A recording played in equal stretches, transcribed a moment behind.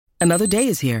Another day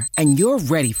is here, and you're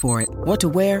ready for it. What to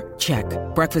wear? Check.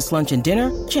 Breakfast, lunch, and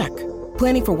dinner? Check.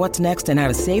 Planning for what's next and how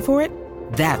to save for it?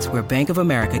 That's where Bank of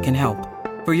America can help.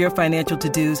 For your financial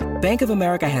to-dos, Bank of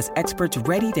America has experts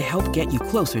ready to help get you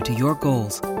closer to your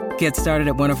goals. Get started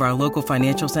at one of our local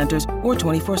financial centers or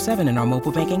 24/7 in our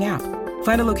mobile banking app.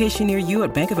 Find a location near you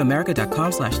at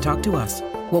bankofamerica.com/talktous.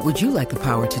 What would you like the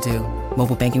power to do?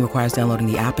 Mobile banking requires downloading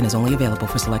the app and is only available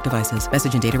for select devices.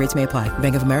 Message and data rates may apply.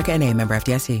 Bank of America N.A., member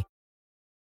FDIC.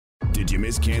 Did you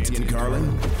miss Canty and Carlin?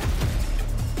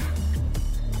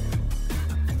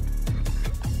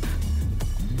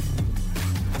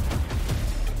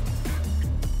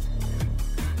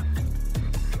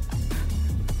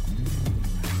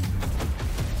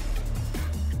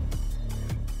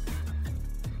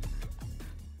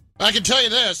 I can tell you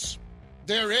this,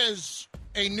 there is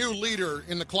a new leader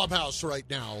in the clubhouse right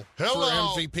now for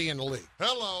MVP in the league.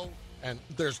 Hello. And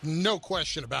there's no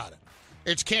question about it.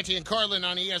 It's Canty and Carlin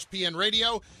on ESPN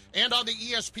Radio and on the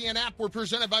ESPN app. We're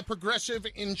presented by Progressive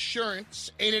Insurance.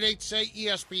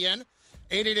 888-SAY-ESPN,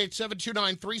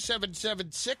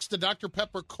 888-729-3776, the Dr.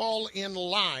 Pepper call-in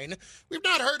line. We've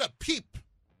not heard a peep,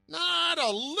 not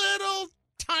a little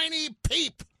tiny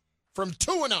peep from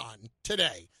Tuanon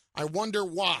today. I wonder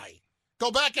why.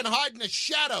 Go back and hide in the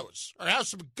shadows or have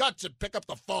some guts and pick up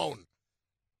the phone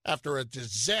after a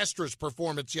disastrous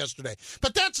performance yesterday.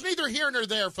 But that's neither here nor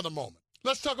there for the moment.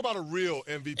 Let's talk about a real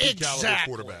MVP caliber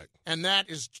quarterback. And that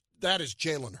is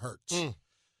Jalen Hurts.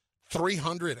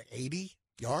 380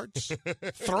 yards?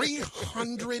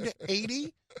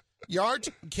 380 yards?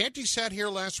 Canty sat here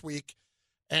last week,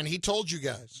 and he told you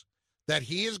guys that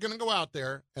he is going to go out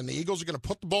there, and the Eagles are going to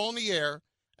put the ball in the air,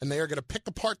 and they are going to pick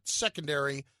apart the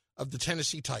secondary of the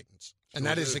Tennessee Titans. And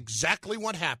that is exactly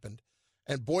what happened.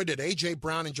 And boy, did A.J.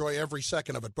 Brown enjoy every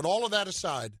second of it. But all of that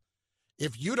aside,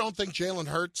 if you don't think Jalen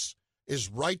Hurts is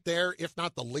right there, if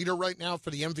not the leader right now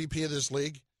for the MVP of this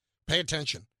league, pay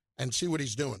attention and see what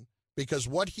he's doing. Because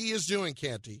what he is doing,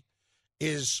 Canty,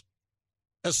 is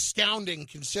astounding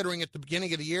considering at the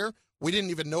beginning of the year, we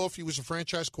didn't even know if he was a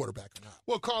franchise quarterback or not.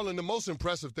 Well, Carlin, the most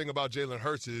impressive thing about Jalen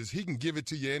Hurts is he can give it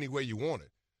to you any way you want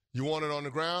it. You want it on the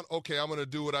ground? Okay, I'm going to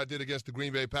do what I did against the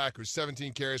Green Bay Packers,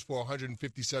 17 carries for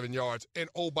 157 yards. And,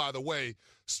 oh, by the way,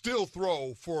 still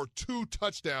throw for 2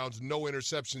 touchdowns, no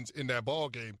interceptions in that ball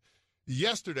game.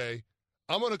 Yesterday,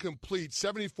 I'm going to complete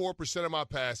 74% of my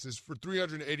passes for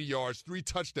 380 yards, 3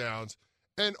 touchdowns.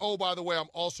 And, oh, by the way, I'm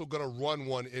also going to run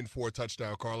one in for a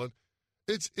touchdown, Carlin.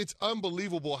 It's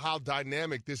unbelievable how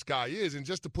dynamic this guy is. And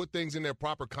just to put things in their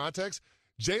proper context,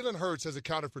 Jalen Hurts has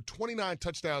accounted for 29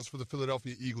 touchdowns for the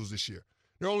Philadelphia Eagles this year.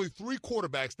 There are only 3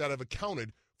 quarterbacks that have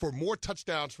accounted for more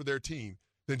touchdowns for their team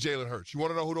than Jalen Hurts. You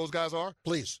want to know who those guys are?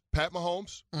 Please. Pat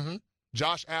Mahomes,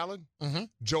 Josh Allen,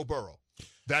 Joe Burrow.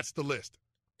 That's the list.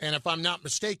 And if I'm not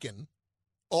mistaken,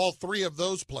 all 3 of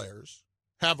those players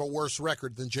have a worse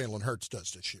record than Jalen Hurts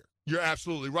does this year. You're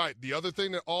absolutely right. The other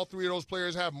thing that all 3 of those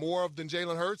players have more of than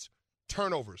Jalen Hurts,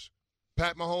 turnovers.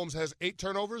 Pat Mahomes has 8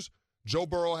 turnovers. Joe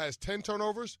Burrow has 10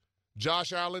 turnovers.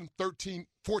 Josh Allen,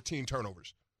 14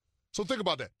 turnovers. So think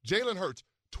about that. Jalen Hurts,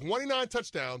 29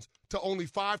 touchdowns to only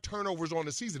 5 turnovers on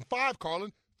the season. 5,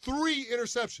 Carlin. 3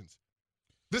 interceptions.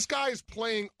 This guy is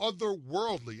playing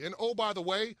otherworldly. And, oh, by the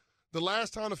way, the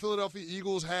last time the Philadelphia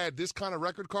Eagles had this kind of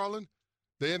record, Carlin,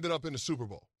 they ended up in the Super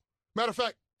Bowl. Matter of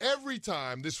fact, every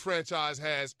time this franchise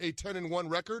has a 10-1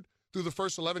 record through the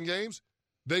first 11 games,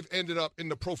 they've ended up in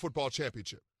the Pro Football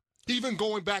Championship, even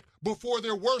going back before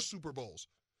there were Super Bowls.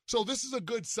 So this is a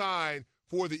good sign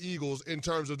for the Eagles in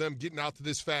terms of them getting out to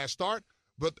this fast start.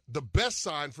 But the best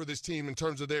sign for this team in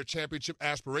terms of their championship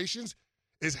aspirations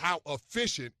is how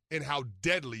efficient and how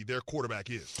deadly their quarterback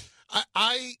is.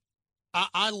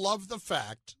 I love the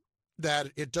fact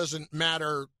that it doesn't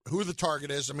matter who the target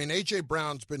is. I mean, A.J.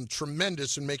 Brown's been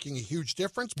tremendous in making a huge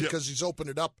difference because he's opened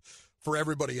it up for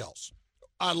everybody else.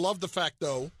 I love the fact,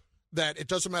 though, that it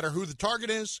doesn't matter who the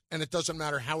target is and it doesn't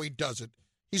matter how he does it.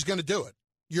 He's going to do it.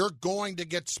 You're going to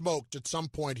get smoked at some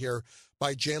point here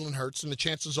by Jalen Hurts, and the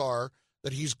chances are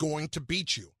that he's going to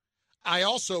beat you. I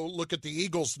also look at the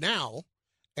Eagles now,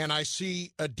 and I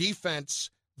see a defense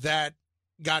that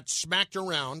got smacked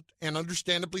around, and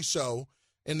understandably so,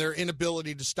 in their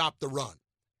inability to stop the run.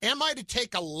 Am I to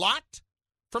take a lot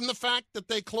from the fact that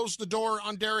they closed the door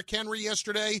on Derrick Henry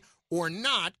yesterday or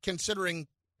not, considering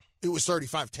it was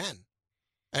 35-10?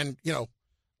 And, you know,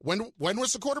 when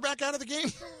was the quarterback out of the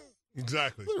game?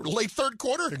 Exactly. Late third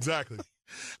quarter? Exactly.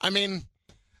 I mean,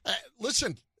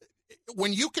 listen,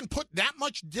 when you can put that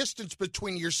much distance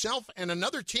between yourself and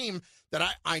another team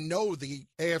that I know the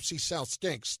AFC South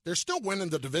stinks, they're still winning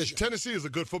the division. Tennessee is a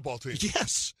good football team.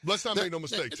 Yes. Let's not make no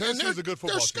mistake. Tennessee is a good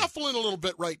football team. They're scuffling a little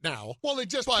bit right now. Well, they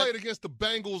just played against the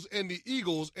Bengals and the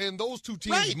Eagles, and those two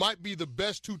teams might be the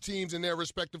best two teams in their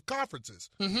respective conferences.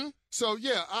 Mm-hmm. So,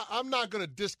 yeah, I'm not going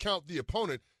to discount the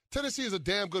opponent. Tennessee is a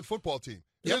damn good football team.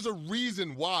 Yep. There's a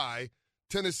reason why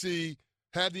Tennessee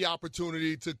had the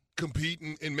opportunity to compete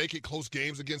and make it close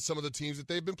games against some of the teams that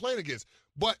they've been playing against.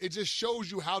 But it just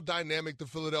shows you how dynamic the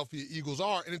Philadelphia Eagles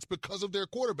are, and it's because of their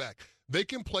quarterback. They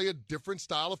can play a different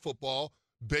style of football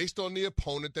based on the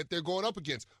opponent that they're going up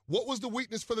against. What was the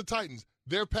weakness for the Titans?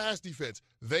 Their pass defense.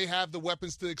 They have the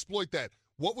weapons to exploit that.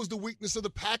 What was the weakness of the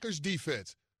Packers'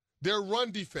 defense? Their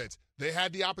run defense. They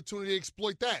had the opportunity to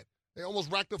exploit that. They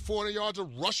almost racked up 400 yards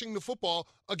of rushing the football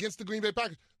against the Green Bay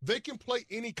Packers. They can play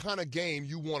any kind of game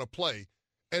you want to play,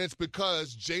 and it's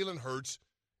because Jalen Hurts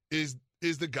is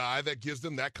the guy that gives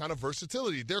them that kind of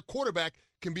versatility. Their quarterback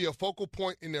can be a focal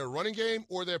point in their running game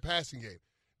or their passing game.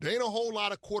 There ain't a whole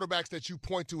lot of quarterbacks that you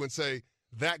point to and say,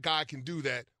 that guy can do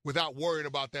that without worrying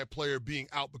about that player being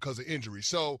out because of injury.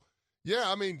 So, yeah,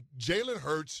 I mean, Jalen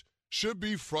Hurts should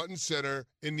be front and center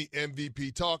in the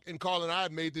MVP talk. And, Carl and I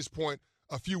had made this point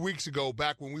a few weeks ago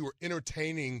back when we were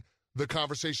entertaining the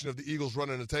conversation of the Eagles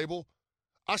running the table.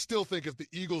 I still think if the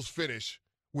Eagles finish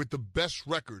with the best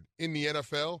record in the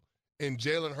NFL and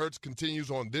Jalen Hurts continues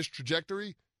on this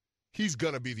trajectory, he's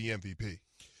going to be the MVP.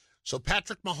 So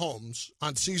Patrick Mahomes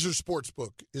on Caesars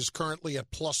Sportsbook is currently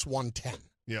at plus 110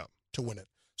 to win it.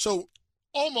 So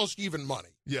almost even money.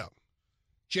 Yeah.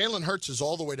 Jalen Hurts is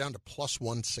all the way down to plus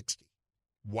 160.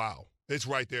 Wow. It's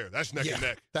right there. That's neck and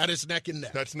neck. That is neck and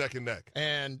neck. That's neck and neck.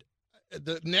 And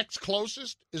the next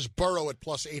closest is Burrow at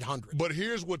plus 800. But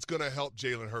here's what's going to help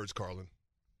Jalen Hurts, Carlin.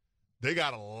 They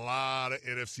got a lot of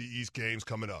NFC East games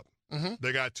coming up. Mm-hmm.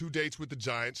 They got 2 dates with the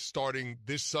Giants starting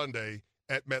this Sunday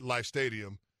at MetLife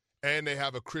Stadium, and they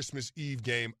have a Christmas Eve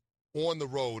game on the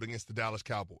road against the Dallas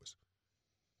Cowboys.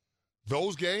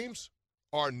 Those games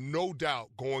are no doubt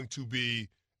going to be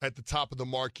at the top of the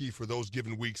marquee for those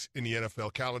given weeks in the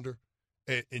NFL calendar.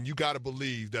 And you got to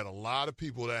believe that a lot of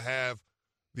people that have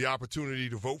the opportunity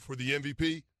to vote for the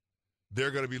MVP,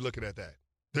 they're going to be looking at that.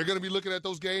 They're going to be looking at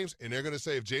those games, and they're going to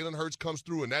say if Jalen Hurts comes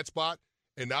through in that spot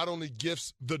and not only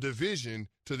gifts the division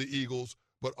to the Eagles,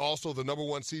 but also the number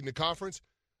one seed in the conference,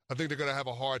 I think they're going to have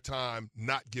a hard time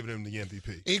not giving him the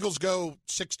MVP. Eagles go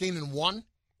 16-1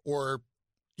 or,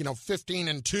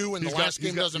 15-2 and the last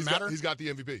game doesn't matter? He's got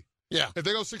the MVP. Yeah. If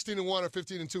they go 16-1 or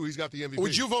 15-2, he's got the MVP.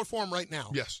 Would you vote for him right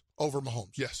now? Yes. Over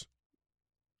Mahomes? Yes.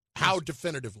 How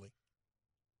definitively?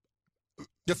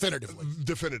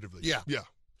 Definitively. Yeah. Yeah.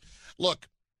 Look,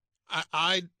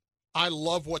 I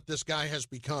love what this guy has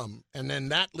become, and then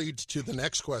that leads to the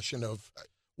next question of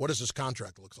what does his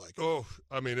contract look like? Oh,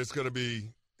 it's going to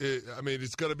be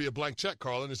a blank check,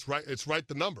 Carlin. It's right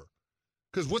the number.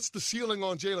 Because what's the ceiling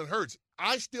on Jalen Hurts?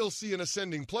 I still see an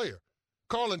ascending player.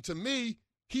 Carlin, to me,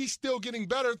 he's still getting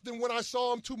better than when I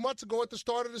saw him 2 months ago at the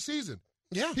start of the season.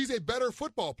 Yeah. He's a better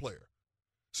football player.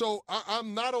 So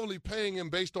I'm not only paying him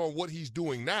based on what he's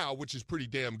doing now, which is pretty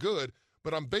damn good,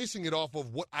 but I'm basing it off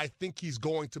of what I think he's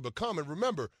going to become. And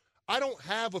remember, I don't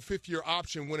have a fifth-year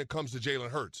option when it comes to Jalen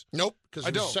Hurts. Nope, because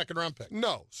he's a second-round pick.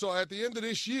 No. So at the end of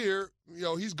this year,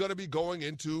 he's going to be going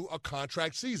into a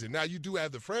contract season. Now, you do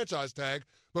have the franchise tag,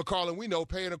 but, Carlin, we know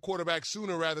paying a quarterback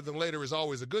sooner rather than later is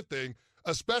always a good thing,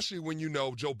 especially when you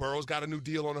know Joe Burrow's got a new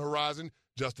deal on the horizon,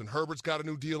 Justin Herbert's got a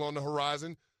new deal on the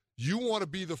horizon. You want to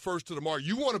be the first to the mark.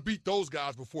 You want to beat those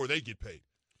guys before they get paid.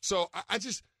 So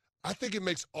I think it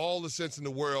makes all the sense in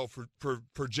the world for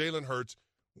Jalen Hurts,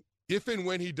 if and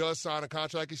when he does sign a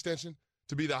contract extension,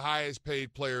 to be the highest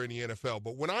paid player in the NFL.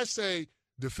 But when I say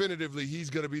definitively he's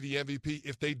going to be the MVP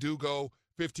if they do go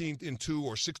 15-2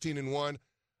 or 16-1,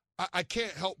 I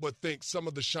can't help but think some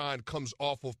of the shine comes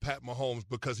off of Pat Mahomes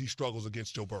because he struggles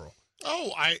against Joe Burrow.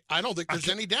 Oh, I don't think there's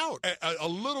any doubt. A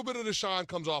little bit of the shine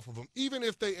comes off of him, even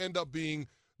if they end up being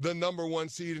the number one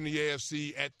seed in the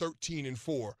AFC at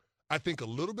 13-4. I think a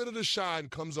little bit of the shine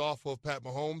comes off of Pat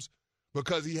Mahomes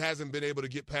because he hasn't been able to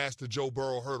get past the Joe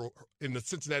Burrow hurdle, and the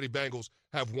Cincinnati Bengals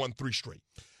have won 3 straight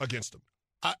against him.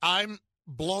 I'm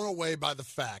blown away by the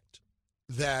fact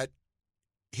that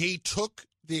he took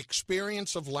the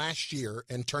experience of last year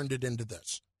and turned it into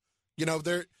this.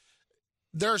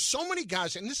 There are so many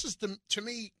guys, and this is, to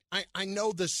me, I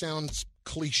know this sounds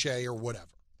cliche or whatever,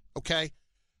 okay?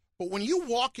 But when you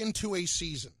walk into a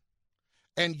season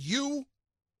and you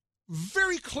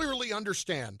very clearly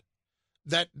understand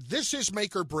that this is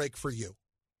make or break for you,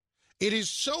 it is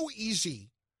so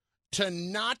easy to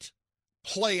not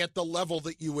play at the level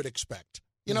that you would expect.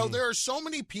 You know, there are so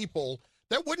many people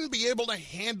that wouldn't be able to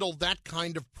handle that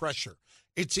kind of pressure.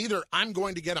 It's either I'm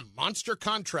going to get a monster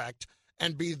contract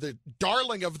and be the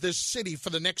darling of this city for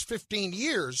the next 15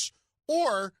 years,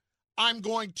 or I'm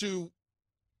going to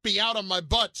be out on my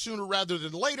butt sooner rather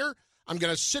than later. I'm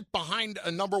going to sit behind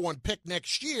a number one pick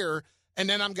next year, and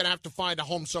then I'm going to have to find a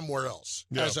home somewhere else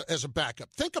as a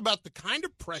backup. Think about the kind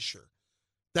of pressure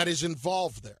that is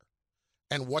involved there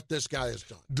and what this guy has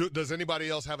done. Does anybody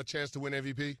else have a chance to win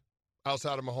MVP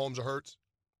outside of Mahomes or Hurts?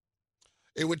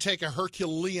 It would take a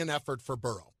Herculean effort for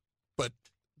Burrow, but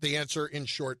the answer, in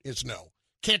short, is no.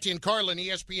 Canty and Carlin,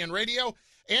 ESPN Radio,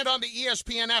 and on the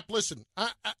ESPN app. Listen,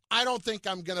 I don't think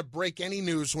I'm going to break any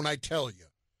news when I tell you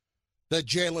that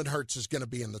Jalen Hurts is going to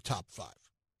be in the top 5,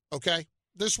 okay?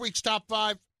 This week's top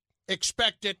 5,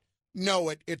 expect it, know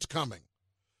it, it's coming.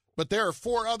 But there are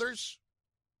 4 others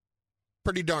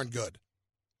pretty darn good,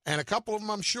 and a couple of them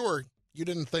I'm sure you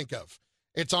didn't think of.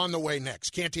 It's on the way next.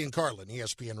 Canty and Carlin,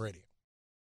 ESPN Radio.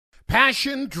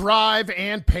 Passion, drive,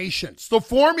 and patience. The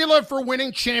formula for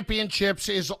winning championships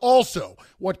is also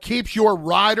what keeps your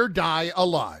ride or die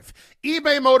alive.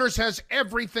 eBay Motors has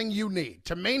everything you need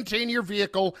to maintain your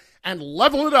vehicle and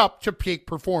level it up to peak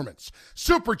performance.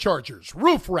 Superchargers,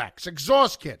 roof racks,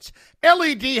 exhaust kits,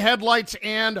 LED headlights,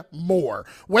 and more.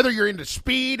 Whether you're into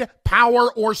speed,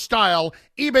 power, or style,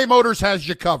 eBay Motors has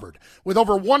you covered. With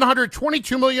over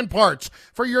 122 million parts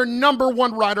for your number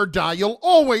one ride or die, you'll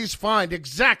always find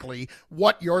exactly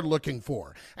what you're looking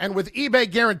for. And with eBay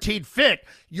Guaranteed Fit,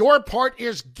 your part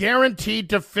is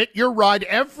guaranteed to fit your ride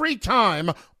every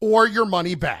time or your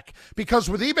money back. Because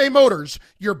with eBay Motors,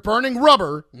 you're burning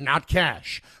rubber, not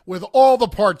cash. With all the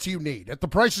parts you need at the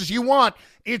prices you want,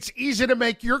 it's easy to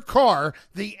make your car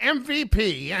the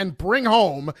MVP and bring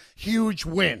home huge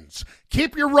wins.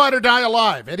 Keep your ride or die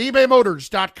alive at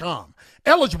ebaymotors.com.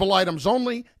 Eligible items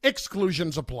only.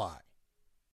 Exclusions apply.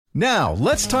 Now,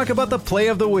 let's talk about the play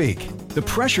of the week. The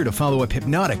pressure to follow up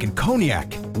Hypnotic and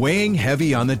Cognac, weighing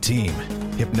heavy on the team.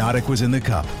 Hypnotic was in the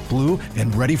cup, blue,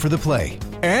 and ready for the play.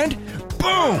 And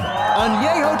boom!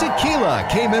 Añejo Tequila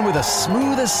came in with a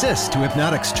smooth assist to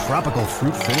Hypnotic's tropical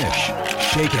fruit finish.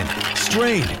 Shaken,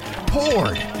 strained,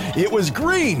 poured. It was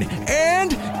green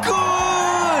and good!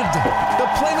 The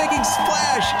playmaking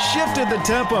splash shifted the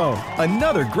tempo.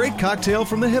 Another great cocktail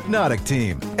from the Hypnotic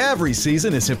team. Every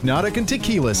season is Hypnotic and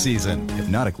Tequila season.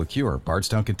 Hypnotic Liqueur,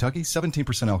 Bardstown, Kentucky,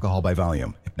 17% alcohol by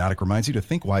volume. Hypnotic reminds you to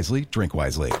think wisely, drink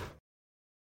wisely.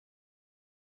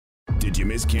 Did you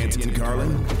miss Canty and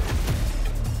Carlin?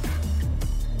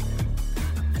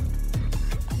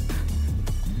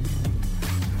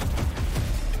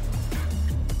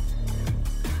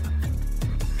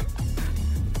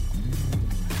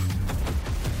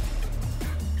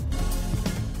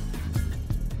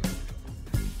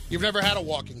 You've never had a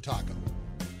walking taco?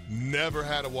 Never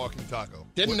had a walking taco.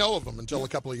 Didn't know of them until a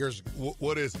couple of years ago.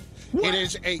 What is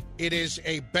it? It is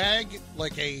a bag,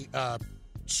 like a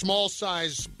small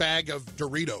size bag of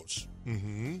Doritos,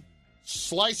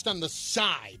 sliced on the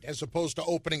side as opposed to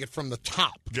opening it from the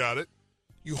top. Got it.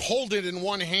 You hold it in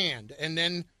one hand, and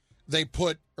then they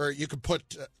put, or you could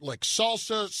put like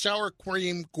salsa, sour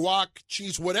cream, guac,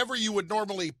 cheese, whatever you would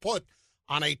normally put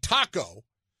on a taco,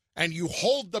 and you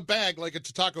hold the bag like it's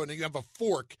a taco, and then you have a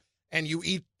fork, and you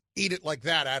eat it like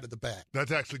that out of the bag.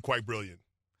 That's actually quite brilliant.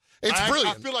 It's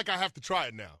brilliant. I feel like I have to try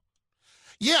it now.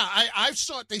 Yeah, I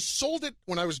saw it. They sold it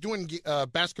when I was doing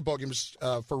basketball games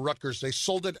for Rutgers. They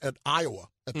sold it at Iowa,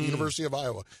 at the University of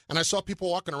Iowa. And I saw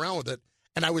people walking around with it,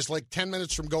 and I was like 10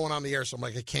 minutes from going on the air, so I'm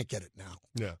like, I can't get it now.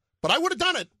 Yeah. But I would have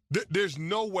done it. There's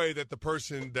no way that the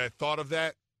person that thought of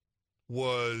that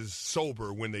was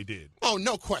sober when they did. Oh,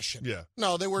 no question. Yeah.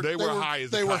 No, they were high as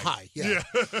a They were kite. high, yeah.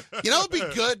 You know what would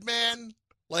be good, man?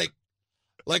 Like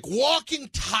walking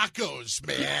tacos,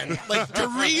 man. Like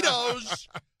Doritos,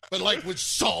 but like with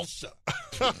salsa.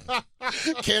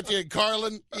 Canty and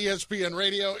Carlin, ESPN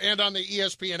Radio, and on the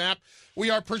ESPN app. We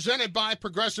are presented by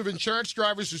Progressive Insurance.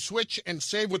 Drivers who switch and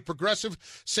save with Progressive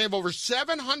save over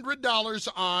 $700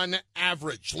 on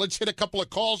average. Let's hit a couple of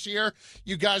calls here.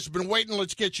 You guys have been waiting.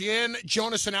 Let's get you in.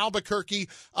 Jonas in Albuquerque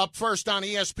up first on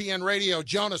ESPN Radio.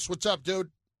 Jonas, what's up,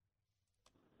 dude?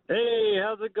 Hey,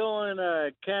 how's it going,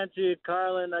 Canty and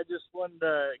Carlin? I just wanted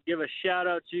to give a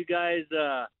shout-out to you guys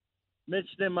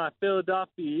mentioning my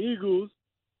Philadelphia Eagles.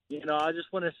 You know, I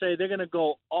just want to say they're going to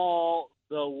go all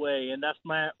the way, and that's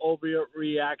my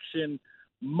overreaction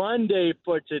Monday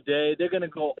for today. They're going to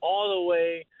go all the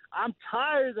way. I'm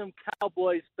tired of them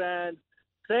Cowboys fans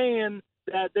saying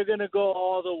that they're going to go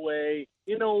all the way.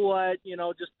 You know what? You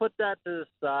know, just put that to the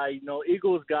side. You know,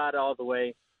 Eagles got all the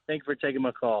way. Thank you for taking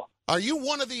my call. Are you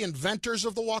one of the inventors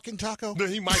of the walking taco? No,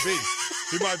 he might be.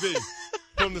 He might be.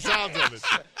 From the sounds of it.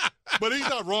 But he's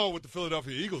not wrong with the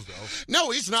Philadelphia Eagles, though.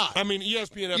 No, he's not. I mean,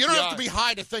 ESPN, FPI. You don't have to be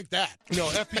high to think that. No,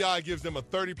 FPI gives them a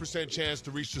 30% chance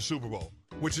to reach the Super Bowl,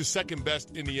 which is second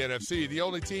best in the NFC. The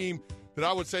only team that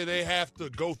I would say they have to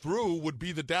go through would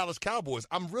be the Dallas Cowboys.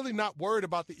 I'm really not worried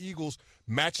about the Eagles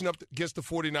matching up against the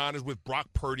 49ers with Brock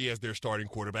Purdy as their starting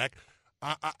quarterback.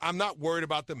 I'm not worried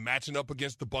about them matching up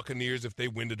against the Buccaneers if they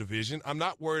win the division. I'm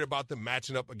not worried about them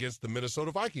matching up against the Minnesota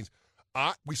Vikings.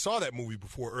 We saw that movie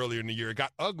before earlier in the year. It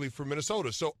got ugly for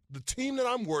Minnesota. So the team that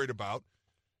I'm worried about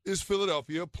is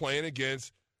Philadelphia playing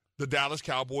against the Dallas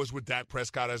Cowboys with Dak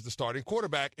Prescott as the starting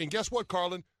quarterback. And guess what,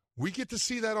 Carlin? We get to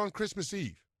see that on Christmas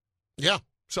Eve. Yeah.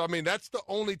 So, I mean, that's the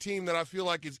only team that I feel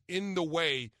like is in the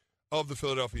way of the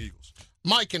Philadelphia Eagles.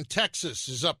 Mike in Texas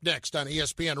is up next on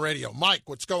ESPN Radio. Mike,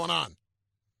 what's going on?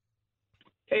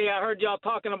 Hey, I heard y'all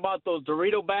talking about those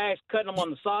Dorito bags, cutting them on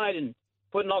the side and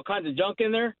putting all kinds of junk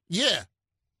in there. Yeah.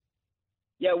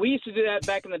 Yeah, we used to do that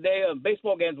back in the day of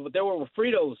baseball games, but they were with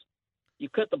Fritos. You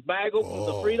cut the bag open with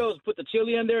the Fritos, put the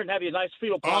chili in there, and have your nice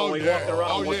Frito pile while you're walking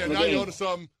around. Oh, yeah. The Now game. you're on to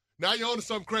something. Now you're on to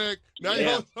something, Craig. Now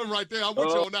you're on to something right there. I'm with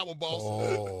you on that one, boss.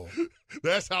 Oh.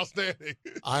 That's outstanding.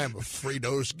 I am a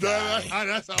Fritos guy.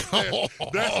 That's outstanding.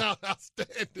 That's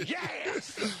outstanding.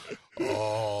 Yes.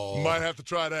 Oh. Might have to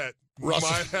try that.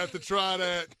 Russell. Might have to try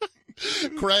that.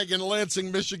 Craig in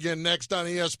Lansing, Michigan, next on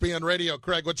ESPN Radio.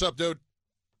 Craig, what's up, dude?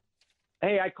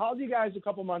 Hey, I called you guys a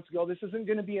couple months ago. This isn't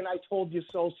going to be an I told you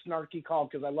so snarky call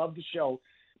because I love the show.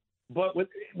 But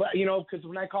because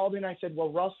when I called in, I said, well,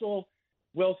 Russell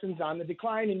Wilson's on the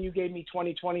decline, and you gave me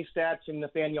 2020 stats and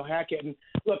Nathaniel Hackett. And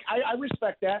look, I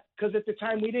respect that because at the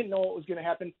time we didn't know what was going to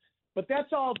happen. But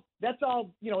that's all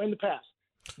in the past.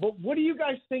 But what do you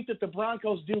guys think that the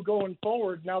Broncos do going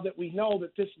forward now that we know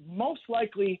that this most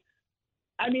likely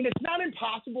 – I mean, it's not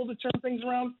impossible to turn things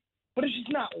around, but it's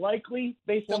just not likely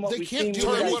based on what we've seen.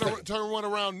 Turn one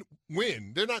around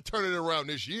when? They're not turning it around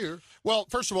this year. Well,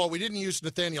 first of all, we didn't use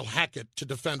Nathaniel Hackett to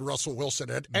defend Russell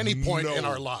Wilson at any point in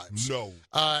our lives. No.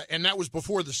 And that was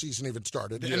before the season even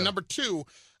started. Yeah. And number two,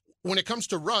 when it comes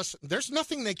to Russ, there's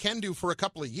nothing they can do for a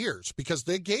couple of years because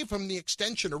they gave him the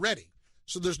extension already.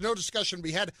 So there's no discussion to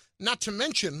be had, not to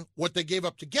mention what they gave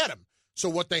up to get him. So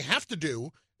what they have to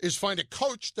do is find a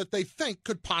coach that they think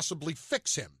could possibly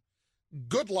fix him.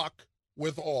 Good luck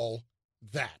with all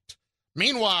that.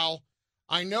 Meanwhile,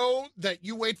 I know that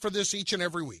you wait for this each and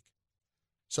every week.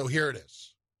 So here it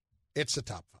is. It's the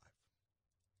top five.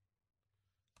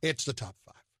 It's the top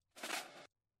five.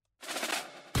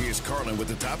 Here's Carlin with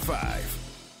the top five.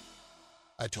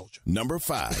 I told you. Number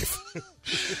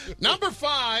 5. Number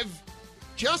 5,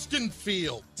 Justin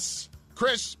Fields.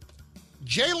 Chris,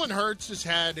 Jalen Hurts has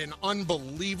had an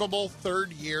unbelievable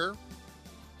third year.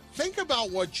 Think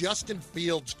about what Justin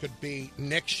Fields could be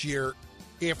next year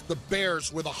if the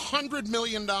Bears, with $100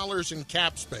 million in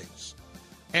cap space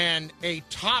and a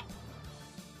top,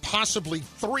 possibly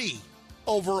 3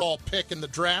 overall pick in the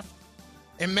draft,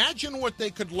 imagine what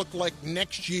they could look like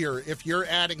next year if you're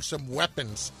adding some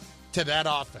weapons to that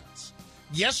offense.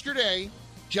 Yesterday,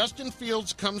 Justin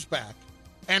Fields comes back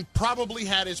and probably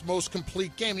had his most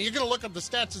complete game. And you're going to look up the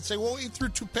stats and say, well, he threw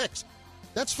 2 picks.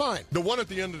 That's fine. The one at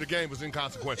the end of the game was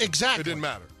inconsequential. Exactly. It didn't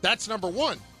matter. That's number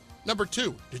 1. Number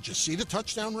 2, did you see the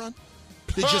touchdown run?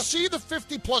 Did you see the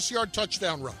 50-plus yard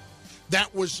touchdown run?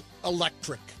 That was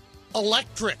electric.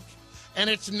 Electric. And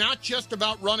it's not just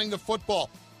about running the football.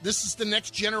 This is the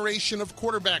next generation of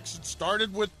quarterbacks. It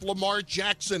started with Lamar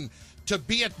Jackson. To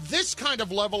be at this kind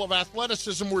of level of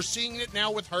athleticism, we're seeing it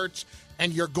now with Hurts,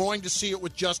 and you're going to see it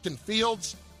with Justin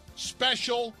Fields.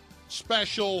 Special,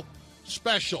 special,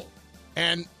 special.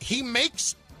 And he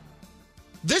makes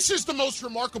 – this is the most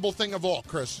remarkable thing of all,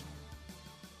 Chris.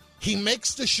 He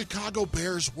makes the Chicago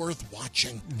Bears worth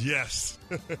watching. Yes.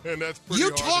 And that's pretty You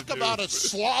hard talk to do. about a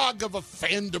slog of a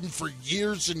fandom for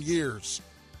years and years.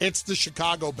 It's the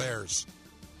Chicago Bears.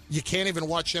 You can't even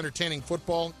watch entertaining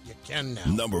football. You can now.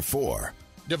 Number 4.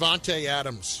 Davante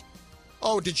Adams.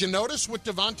 Oh, did you notice what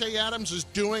Davante Adams is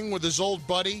doing with his old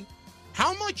buddy?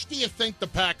 How much do you think the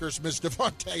Packers miss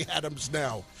Davante Adams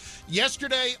now?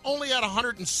 Yesterday, only had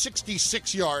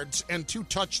 166 yards and 2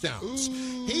 touchdowns.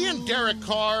 Ooh. He and Derek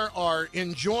Carr are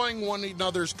enjoying one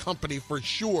another's company for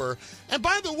sure. And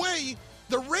by the way,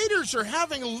 the Raiders are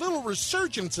having a little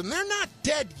resurgence, and they're not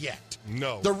dead yet.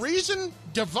 No. The reason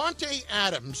Davante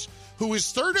Adams, who is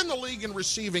 3rd in the league in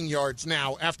receiving yards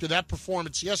now after that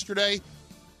performance yesterday,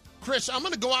 Chris, I'm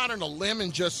going to go out on a limb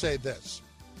and just say this.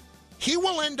 He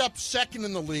will end up 2nd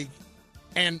in the league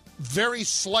and very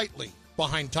slightly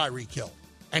behind Tyreek Hill.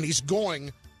 And he's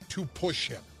going to push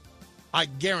him. I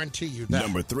guarantee you that.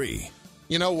 Number 3.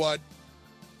 You know what?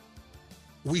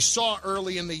 We saw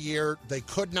early in the year they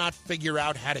could not figure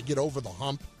out how to get over the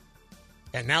hump,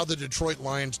 and now the Detroit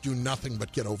Lions do nothing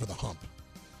but get over the hump.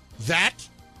 That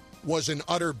was an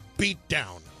utter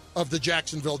beatdown of the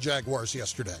Jacksonville Jaguars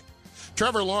yesterday.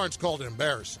 Trevor Lawrence called it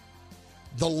embarrassing.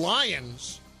 The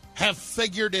Lions have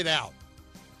figured it out.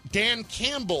 Dan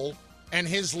Campbell and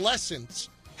his lessons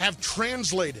have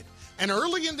translated. And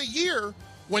early in the year,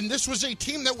 when this was a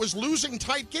team that was losing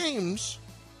tight games,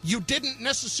 you didn't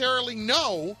necessarily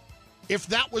know if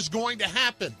that was going to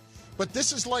happen. But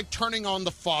this is like turning on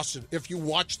the faucet if you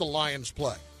watch the Lions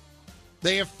play.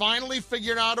 They have finally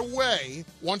figured out a way,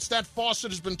 once that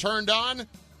faucet has been turned on,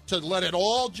 to let it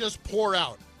all just pour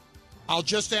out. I'll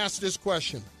just ask this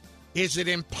question. Is it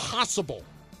impossible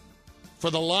for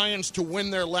the Lions to win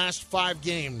their last 5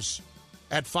 games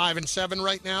at 5-7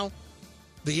 right now?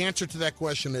 The answer to that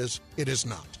question is, it is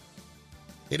not.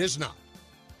 It is not.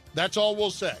 That's all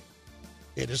we'll say.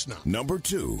 It is not. Number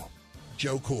 2.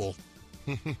 Joe Cool.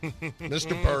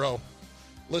 Mr. Burrow.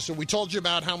 Listen, we told you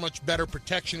about how much better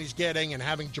protection he's getting and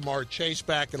having Jamar Chase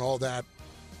back and all that.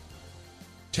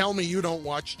 Tell me you don't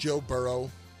watch Joe Burrow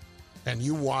and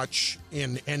you watch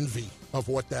in envy of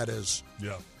what that is.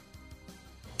 Yeah.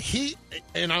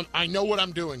 I know what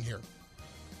I'm doing here.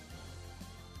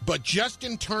 But just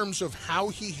in terms of how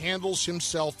he handles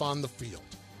himself on the field,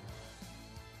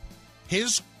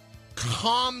 his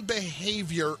calm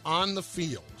behavior on the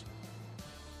field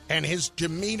and his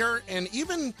demeanor and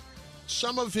even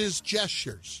some of his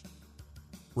gestures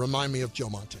remind me of Joe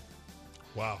Montana.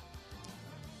 Wow.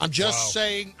 I'm just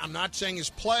saying, I'm not saying his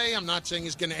play, I'm not saying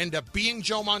he's going to end up being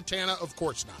Joe Montana, of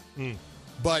course not.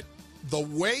 But the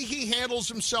way he handles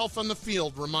himself on the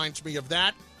field reminds me of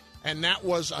that, and that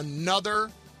was another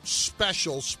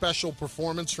special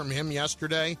performance from him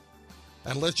yesterday.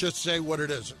 And let's just say what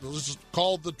it is. Let's just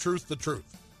call the truth the truth.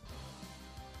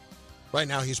 Right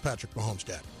now, he's Patrick Mahomes'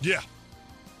 dad. Yeah.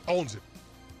 Owns it.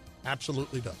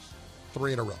 Absolutely does.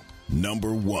 3 in a row.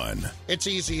 Number 1. It's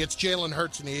easy. It's Jalen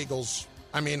Hurts and the Eagles.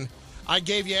 I mean, I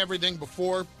gave you everything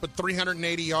before, but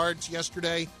 380 yards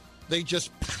yesterday. They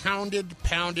just pounded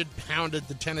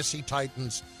the Tennessee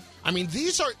Titans. I mean,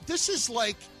 this is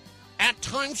like, at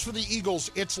times for the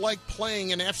Eagles, it's like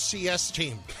playing an FCS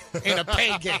team in a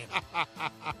pay game.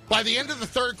 By the end of the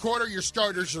third quarter, your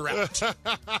starters are out.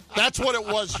 That's what it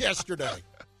was yesterday.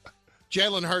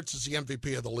 Jalen Hurts is the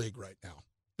MVP of the league right now.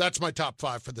 That's my top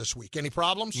 5 for this week. Any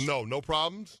problems? No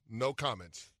problems. No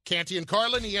comments. Canty and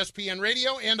Carlin, ESPN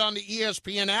Radio, and on the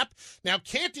ESPN app. Now,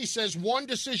 Canty says one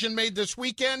decision made this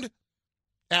weekend,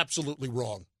 absolutely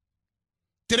wrong.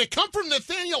 Did it come from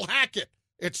Nathaniel Hackett?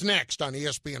 It's next on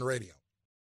ESPN Radio.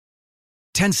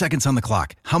 10 seconds on the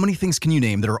clock. How many things can you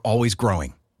name that are always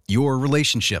growing? Your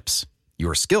relationships,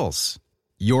 your skills,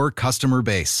 your customer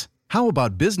base. How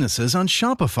about businesses on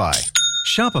Shopify?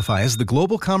 Shopify is the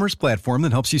global commerce platform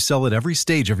that helps you sell at every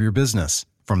stage of your business.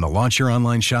 From the launch your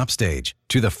online shop stage,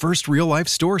 to the first real-life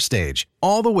store stage,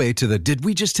 all the way to the did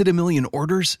we just hit a million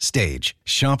orders stage.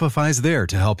 Shopify's there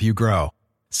to help you grow.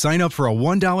 Sign up for a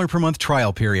 $1 per month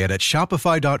trial period at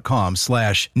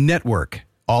shopify.com/network,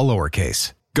 all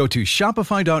lowercase. Go to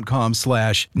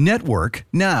shopify.com/network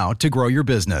now to grow your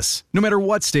business, no matter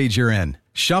what stage you're in.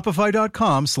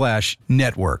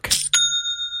 Shopify.com/network.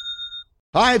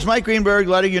 Hi, it's Mike Greenberg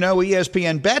letting you know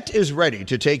ESPN Bet is ready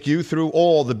to take you through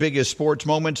all the biggest sports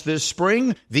moments this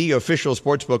spring. The official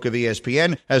sportsbook of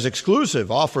ESPN has exclusive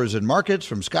offers and markets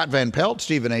from Scott Van Pelt,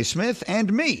 Stephen A. Smith,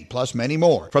 and me, plus many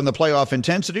more. From the playoff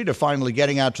intensity to finally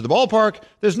getting out to the ballpark,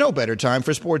 there's no better time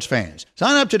for sports fans.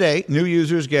 Sign up today. New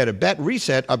users get a bet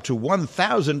reset up to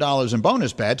 $1,000 in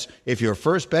bonus bets if your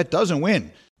first bet doesn't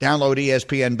win. Download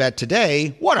ESPN Bet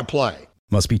today. What a play.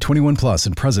 Must be 21 plus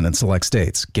and present in select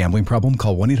states. Gambling problem?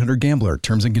 Call 1-800-GAMBLER.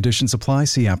 Terms and conditions apply.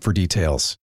 See app for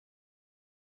details.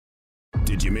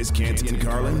 Did you miss Canty and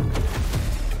Carlin?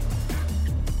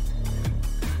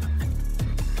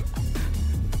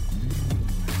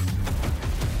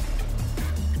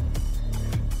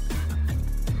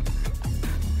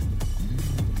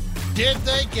 Did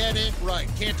they get it right?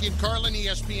 Canty and Carlin,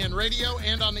 ESPN Radio,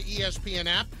 and on the ESPN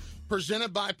app.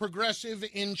 Presented by Progressive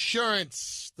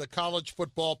Insurance, the College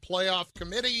Football Playoff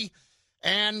Committee,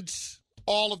 and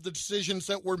all of the decisions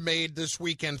that were made this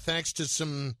weekend, thanks to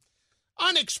some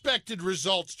unexpected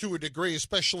results to a degree,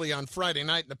 especially on Friday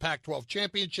night in the Pac-12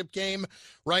 championship game.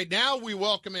 Right now, we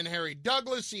welcome in Harry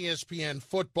Douglas, ESPN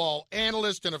football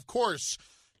analyst, and of course,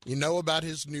 you know about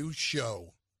his new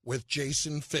show with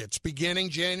Jason Fitz, beginning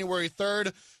January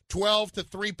 3rd, 12 to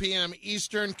 3 p.m.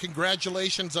 Eastern.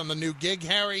 Congratulations on the new gig,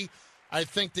 Harry. I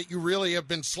think that you really have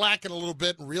been slacking a little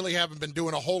bit and really haven't been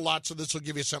doing a whole lot, so this will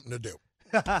give you something to do.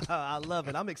 I love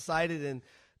it. I'm excited, and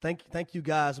thank you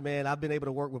guys, man. I've been able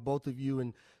to work with both of you,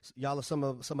 and y'all are some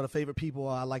of the favorite people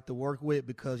I like to work with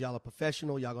because y'all are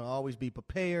professional. Y'all going to always be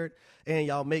prepared, and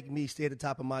y'all make me stay at the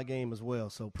top of my game as well.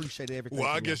 So appreciate everything. Well,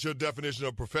 I guess your definition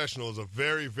of professional is a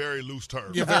very, very loose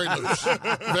term. You're very loose.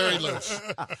 Very loose.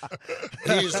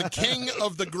 He is the king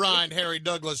of the grind, Harry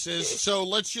Douglas is. So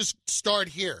let's just start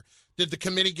here. Did the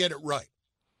committee get it right?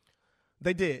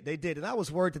 They did. And I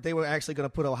was worried that they were actually going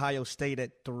to put Ohio State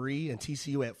at 3 and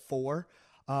TCU at 4.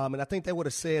 And I think they would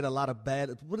have said a lot of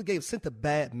sent a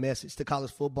bad message to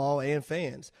college football and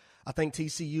fans. I think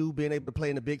TCU being able to play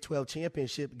in the Big 12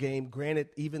 championship game, granted,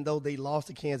 even though they lost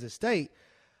to Kansas State,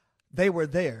 they were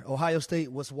there. Ohio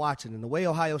State was watching. And the way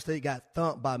Ohio State got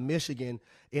thumped by Michigan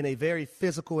in a very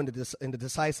physical and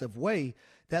decisive way,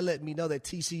 that let me know that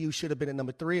TCU should have been at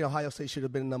number 3 and Ohio State should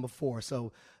have been at number 4.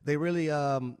 So they really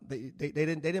they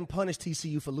didn't punish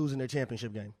TCU for losing their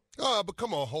championship game. But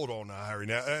come on, hold on now, Harry.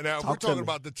 Now we're talking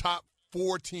about the top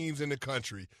 4 teams in the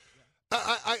country.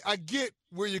 I get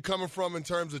where you're coming from in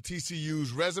terms of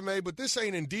TCU's resume, but this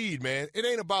ain't Indeed, man. It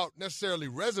ain't about necessarily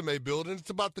resume building. It's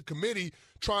about the committee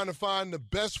trying to find the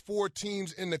best 4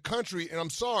 teams in the country. And I'm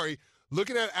sorry,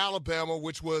 looking at Alabama,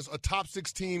 which was a top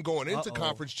 6 team going into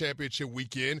conference championship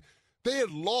weekend, they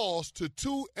had lost to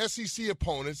 2 SEC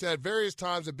opponents that at various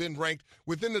times have been ranked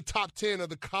within the top 10 of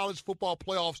the College Football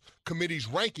Playoffs Committee's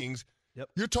rankings. Yep.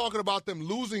 You're talking about them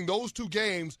losing those 2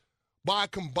 games by a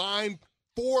combined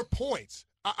 4 points.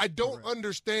 I don't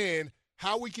understand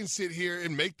how we can sit here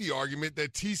and make the argument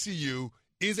that TCU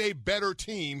is a better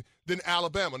team than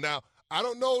Alabama. Now, I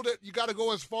don't know that you got to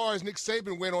go as far as Nick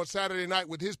Saban went on Saturday night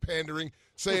with his pandering,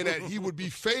 saying that he would be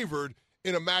favored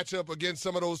in a matchup against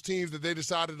some of those teams that they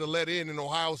decided to let in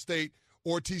Ohio State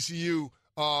or TCU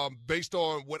based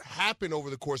on what happened over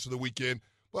the course of the weekend.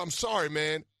 But I'm sorry,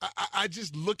 man. I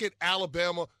just look at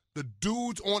Alabama, the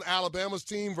dudes on Alabama's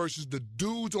team versus the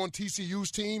dudes on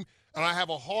TCU's team, and I have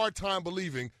a hard time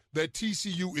believing that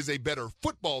TCU is a better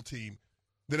football team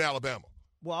than Alabama.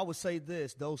 Well, I would say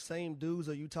this. Those same dudes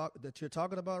that you're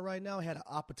talking about right now had an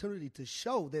opportunity to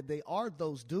show that they are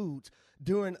those dudes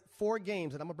during 4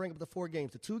 games, and I'm going to bring up the 4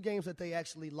 games, the 2 games that they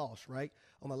actually lost, right?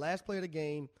 On the last play of the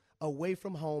game, away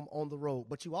from home on the road.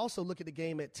 But you also look at the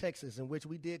game at Texas, in which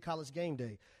we did College Game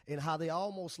Day, and how they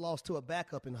almost lost to a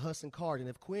backup in Hudson Card. And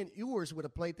if Quinn Ewers would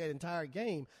have played that entire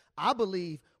game, I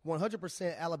believe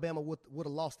 100% Alabama would have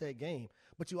lost that game.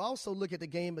 But you also look at the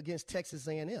game against Texas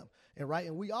A&M,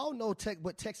 and we all know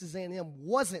what Texas A&M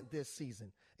wasn't this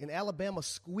season, and Alabama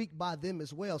squeaked by them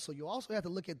as well. So you also have to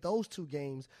look at those 2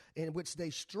 games in which they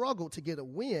struggled to get a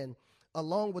win,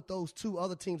 along with those 2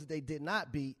 other teams that they did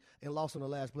not beat and lost on the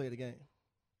last play of the game.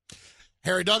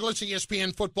 Harry Douglas,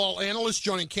 ESPN football analyst,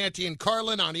 joining Canty and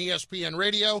Carlin on ESPN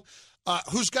Radio.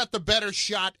 Who's got the better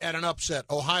shot at an upset,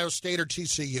 Ohio State or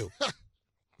TCU?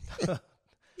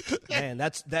 Man,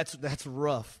 that's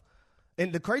rough.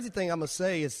 And the crazy thing I'm gonna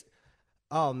say is,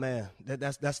 oh man,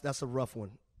 that's a rough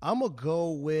one. I'm gonna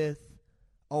go with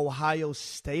Ohio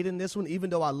State in this one,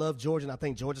 even though I love Georgia and I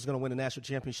think Georgia's gonna win the national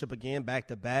championship again, back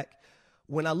to back.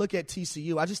 When I look at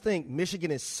TCU, I just think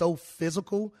Michigan is so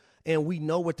physical, and we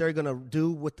know what they're going to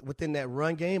do within that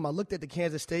run game. I looked at the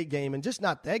Kansas State game, and just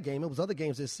not that game. It was other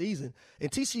games this season.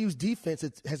 And TCU's defense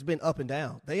has been up and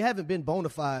down. They haven't been bona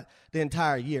fide the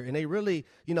entire year. And they really,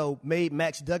 made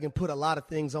Max Duggan put a lot of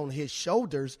things on his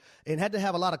shoulders and had to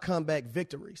have a lot of comeback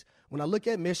victories. When I look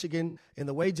at Michigan and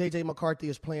the way J.J. McCarthy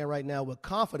is playing right now with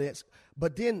confidence,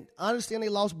 but then I understand they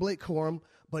lost Blake Corum,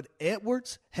 but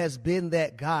Edwards has been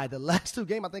that guy. The last 2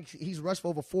 games, I think he's rushed for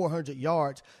over 400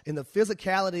 yards. And the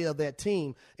physicality of that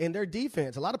team and their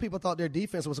defense, a lot of people thought their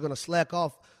defense was going to slack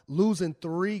off, losing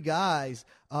 3 guys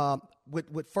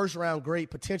with first-round grade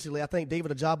potentially. I think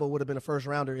David Ojabo would have been a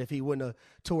first-rounder if he wouldn't have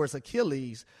tore his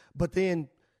Achilles. But then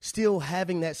still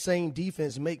having that same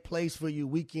defense make plays for you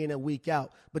week in and week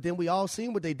out. But then we all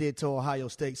seen what they did to Ohio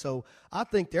State. So I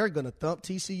think they're going to thump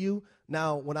TCU.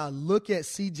 Now, when I look at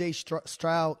C.J.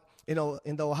 Stroud, in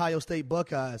the Ohio State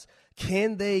Buckeyes,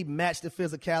 can they match the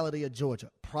physicality of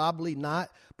Georgia? Probably not.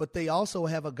 But they also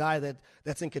have a guy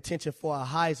that's in contention for a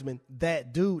Heisman,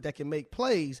 that dude that can make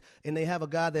plays. And they have a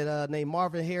guy that named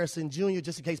Marvin Harrison Jr.,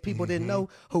 just in case people didn't know,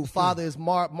 whose father is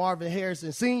Marvin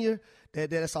Harrison Sr.,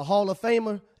 that's a Hall of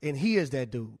Famer, and he is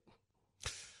that dude.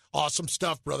 Awesome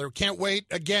stuff, brother. Can't wait.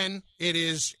 Again, it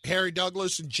is Harry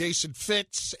Douglas and Jason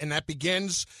Fitz, and that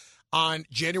begins on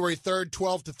January 3rd,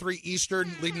 12 to 3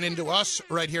 Eastern, leading into us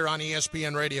right here on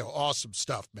ESPN Radio. Awesome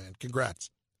stuff, man. Congrats.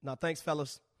 No, thanks,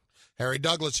 fellas. Harry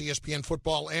Douglas, ESPN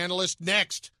football analyst.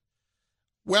 Next,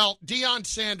 Well, Deion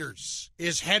Sanders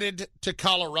is headed to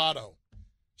Colorado.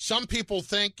 Some people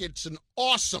think it's an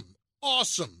awesome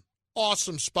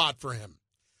spot for him.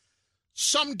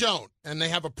 Some don't, and they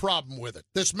have a problem with it.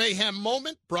 This Mayhem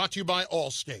Moment brought to you by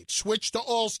Allstate. Switch to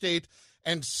Allstate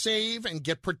and save and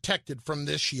get protected from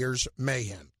this year's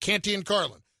mayhem. Canty and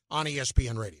Carlin on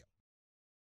ESPN Radio.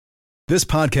 This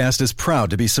podcast is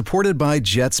proud to be supported by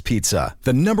Jets Pizza,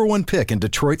 the #1 pick in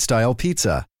Detroit-style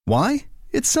pizza. Why?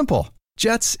 It's simple.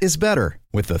 Jets is better.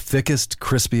 With the thickest,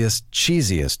 crispiest,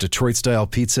 cheesiest Detroit-style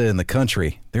pizza in the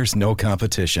country, there's no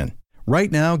competition.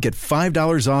 Right now, get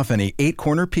 $5 off any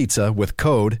 8-corner pizza with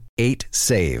code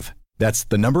 8SAVE. That's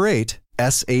the number 8,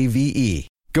 SAVE.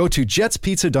 Go to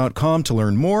jetspizza.com to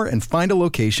learn more and find a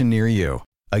location near you.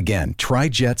 Again, try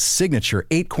Jet's signature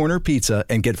 8-corner pizza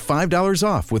and get $5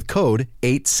 off with code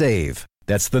 8SAVE.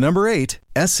 That's the number 8,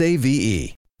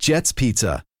 SAVE. Jet's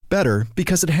Pizza. Better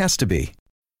because it has to be.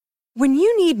 When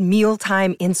you need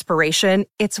mealtime inspiration,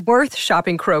 it's worth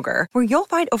shopping Kroger, where you'll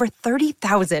find over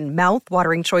 30,000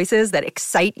 mouth-watering choices that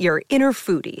excite your inner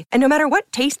foodie. And no matter what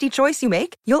tasty choice you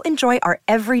make, you'll enjoy our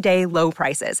everyday low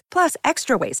prices, plus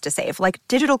extra ways to save, like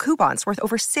digital coupons worth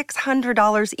over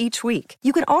 $600 each week.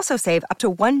 You can also save up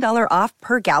to $1 off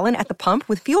per gallon at the pump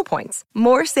with fuel points.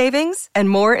 More savings and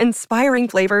more inspiring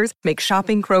flavors make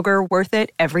shopping Kroger worth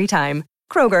it every time.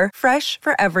 Kroger, fresh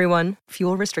for everyone.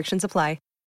 Fuel restrictions apply.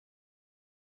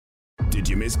 Did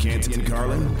you miss Canty and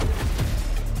Carlin?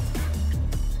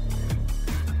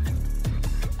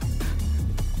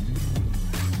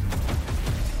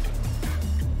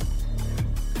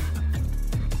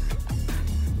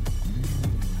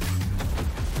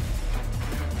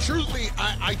 Truly,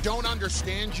 I don't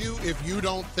understand you if you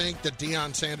don't think that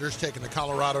Deion Sanders taking the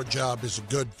Colorado job is a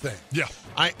good thing. Yeah.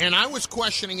 I was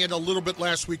questioning it a little bit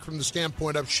last week from the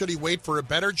standpoint of should he wait for a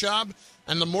better job?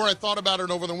 And the more I thought about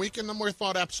it over the weekend, the more I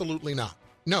thought absolutely not.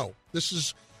 No, this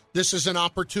is an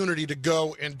opportunity to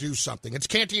go and do something. It's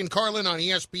Canty and Carlin on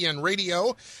ESPN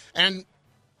Radio. And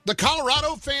the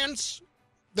Colorado fans,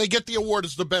 they get the award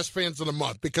as the best fans of the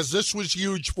month because this was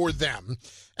huge for them.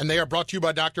 And they are brought to you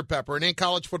by Dr. Pepper. It ain't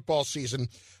college football season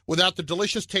without the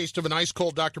delicious taste of an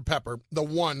ice-cold Dr. Pepper, the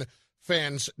one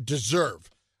fans deserve.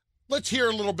 Let's hear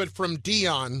a little bit from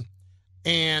Deion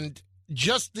and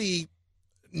just the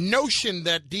notion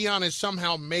that Deion is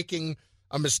somehow making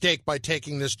a mistake by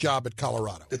taking this job at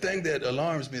Colorado. The thing that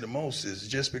alarms me the most is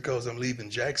just because I'm leaving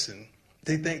Jackson,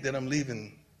 they think that I'm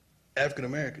leaving African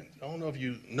American. I don't know if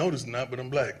you noticed or not, but I'm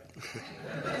black.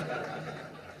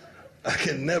 I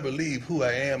can never leave who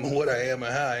I am and what I am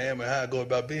and how I go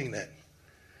about being that.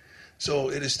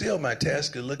 So it is still my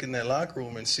task to look in that locker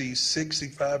room and see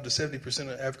 65 to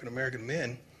 70% of African American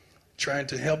men trying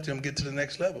to help them get to the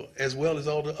next level, as well as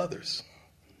all the others.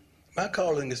 My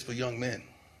calling is for young men,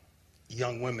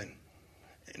 young women,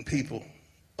 and people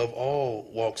of all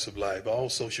walks of life, all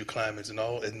social climates, and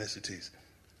all ethnicities.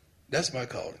 That's my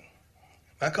calling.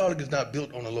 My calling is not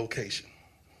built on a location.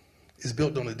 It's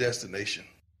built on a destination.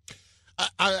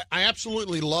 I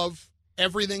absolutely love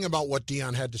everything about what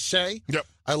Deion had to say. Yep.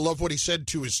 I love what he said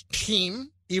to his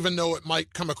team, even though it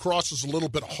might come across as a little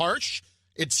bit harsh.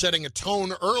 It's setting a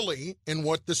tone early in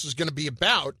what this is going to be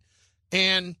about.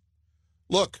 And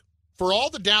look, for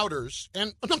all the doubters,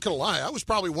 and I'm not going to lie, I was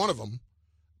probably one of them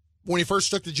when he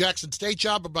first took the Jackson State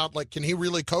job about, like, can he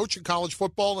really coach in college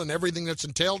football and everything that's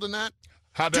entailed in that?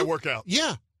 How'd that work out?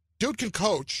 Yeah. Dude can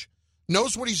coach,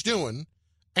 knows what he's doing,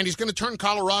 and he's going to turn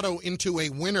Colorado into a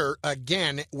winner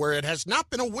again, where it has not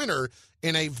been a winner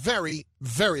in a very,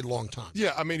 very long time.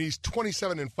 Yeah, I mean, he's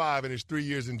 27-5 in his 3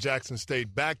 years in Jackson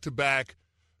State, back-to-back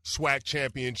SWAC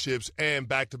championships and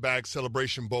back-to-back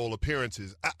Celebration Bowl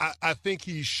appearances. I think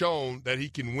he's shown that he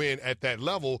can win at that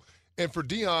level. And for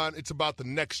Deion, it's about the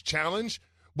next challenge,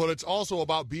 but it's also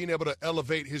about being able to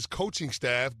elevate his coaching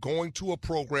staff, going to a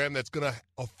program that's going to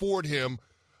afford him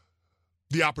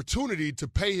the opportunity to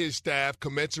pay his staff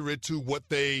commensurate to what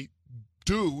they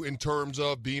do in terms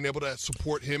of being able to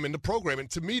support him in the program. And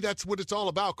to me, that's what it's all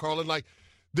about, Carlin. Like,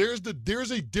 there's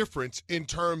a difference in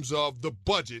terms of the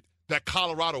budget that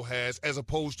Colorado has as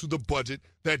opposed to the budget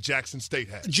that Jackson State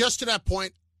has. Just to that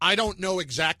point, I don't know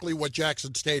exactly what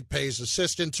Jackson State pays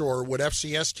assistants or what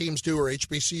FCS teams do or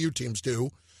HBCU teams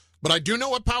do, but I do know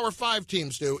what Power 5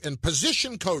 teams do. And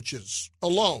position coaches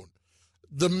alone,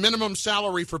 the minimum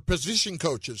salary for position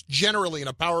coaches generally in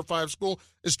a Power 5 school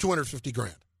is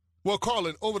 $250,000. Well,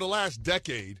 Carlin, over the last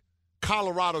decade,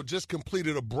 Colorado just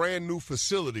completed a brand new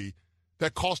facility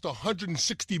that cost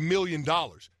 $160 million.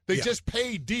 They just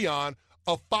paid Deion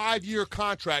a 5-year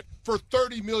contract for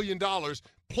 $30 million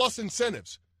plus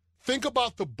incentives. Think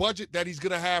about the budget that he's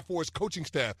going to have for his coaching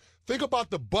staff. Think about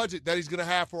the budget that he's going to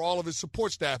have for all of his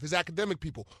support staff, his academic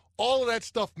people. All of that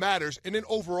stuff matters. And then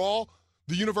overall,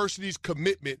 the university's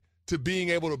commitment to being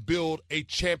able to build a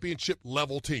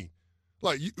championship-level team.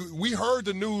 Like, we heard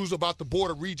the news about the Board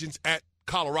of Regents at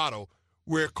Colorado,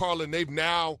 where, Carlin, they've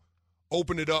now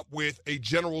opened it up with a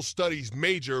general studies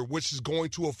major, which is going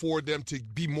to afford them to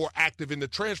be more active in the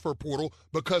transfer portal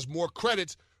because more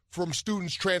credits from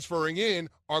students transferring in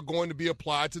are going to be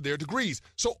applied to their degrees.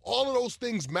 So all of those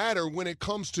things matter when it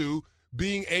comes to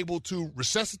being able to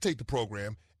resuscitate the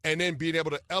program and then being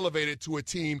able to elevate it to a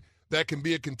team that can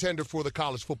be a contender for the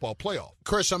college football playoff.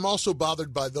 Chris, I'm also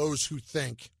bothered by those who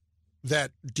think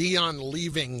that Deion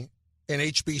leaving an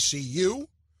HBCU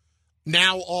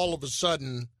now all of a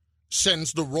sudden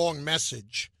sends the wrong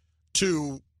message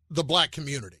to the black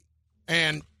community.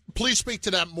 And please speak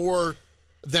to that more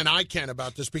than I can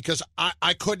about this, because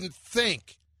I couldn't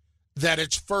think that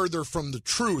it's further from the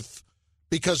truth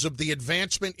because of the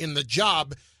advancement in the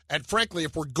job. And frankly,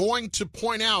 if we're going to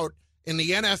point out in the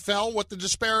NFL what the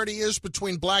disparity is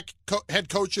between black head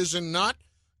coaches and not,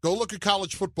 go look at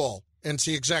college football and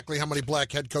see exactly how many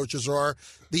black head coaches there are.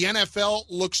 The NFL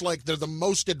looks like they're the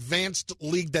most advanced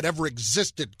league that ever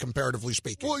existed, comparatively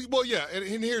speaking. Well, yeah,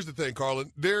 and here's the thing,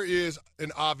 Carlin. There is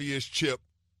an obvious chip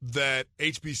that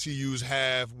HBCUs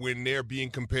have when they're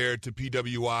being compared to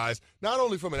PWIs, not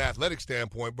only from an athletic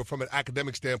standpoint, but from an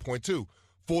academic standpoint, too.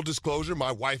 Full disclosure,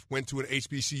 my wife went to an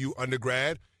HBCU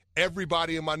undergrad.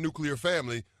 Everybody in my nuclear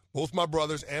family, both my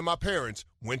brothers and my parents,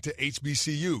 went to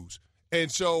HBCUs.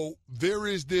 And so there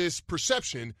is this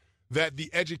perception that the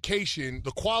education,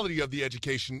 the quality of the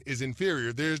education is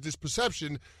inferior. There's this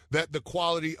perception that the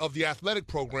quality of the athletic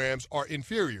programs are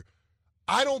inferior.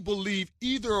 I don't believe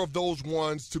either of those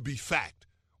ones to be fact.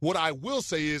 What I will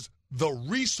say is the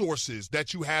resources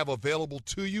that you have available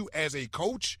to you as a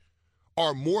coach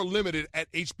are more limited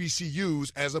at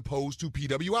HBCUs as opposed to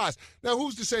PWIs. Now,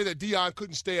 who's to say that Deion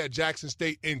couldn't stay at Jackson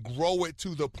State and grow it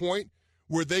to the point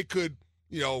where they could,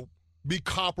 be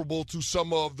comparable to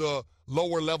some of the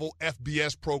lower-level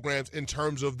FBS programs in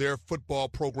terms of their football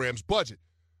program's budget?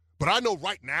 But I know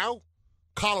right now,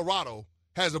 Colorado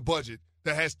has a budget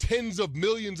that has tens of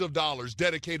millions of dollars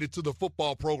dedicated to the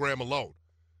football program alone.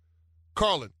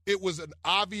 Carlin, it was an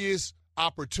obvious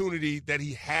opportunity that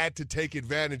he had to take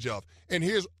advantage of. And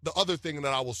here's the other thing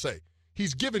that I will say.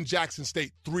 He's given Jackson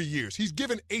State 3 years. He's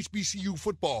given HBCU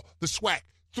football, the SWAC,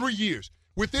 3 years.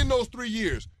 Within those 3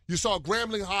 years, you saw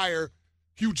Grambling hire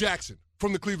Hugh Jackson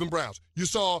from the Cleveland Browns. You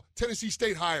saw Tennessee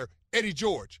State hire Eddie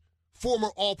George, former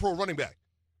All-Pro running back.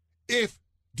 If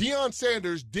Deion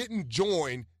Sanders didn't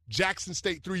join Jackson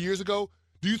State 3 years ago,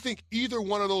 do you think either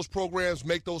one of those programs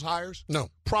make those hires? No.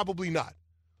 Probably not.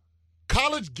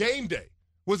 College game day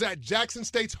was at Jackson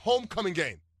State's homecoming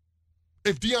game.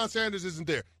 If Deion Sanders isn't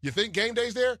there, you think game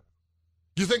day's there?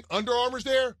 You think Under Armour's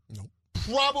there? No.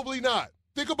 Probably not.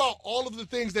 Think about all of the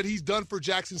things that he's done for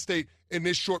Jackson State in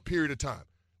this short period of time.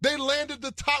 They landed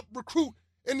the top recruit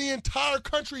in the entire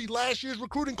country last year's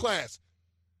recruiting class.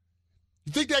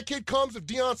 You think that kid comes if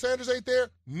Deion Sanders ain't there?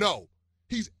 No.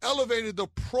 He's elevated the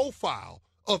profile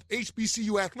of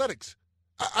HBCU athletics.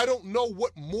 I don't know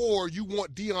what more you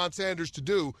want Deion Sanders to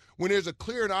do when there's a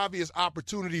clear and obvious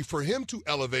opportunity for him to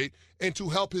elevate and to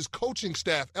help his coaching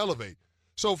staff elevate.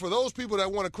 So for those people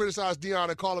that want to criticize Deion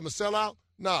and call him a sellout,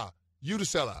 nah, you the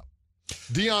sellout.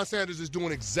 Deion Sanders is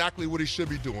doing exactly what he should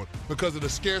be doing because of the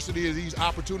scarcity of these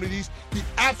opportunities. He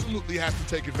absolutely has to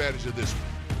take advantage of this one.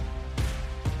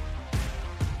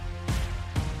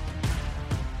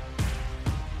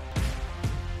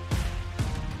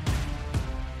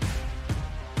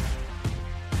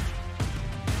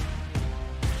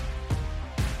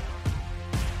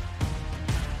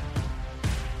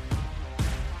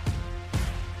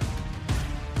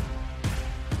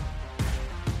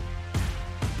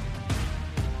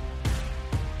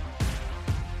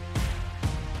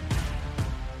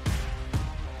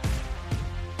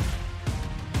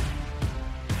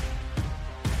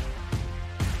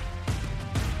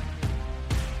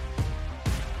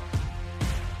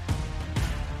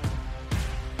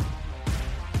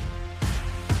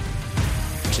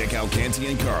 Check out Canty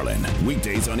and Carlin,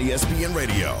 weekdays on ESPN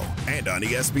Radio and on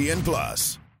ESPN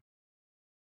Plus.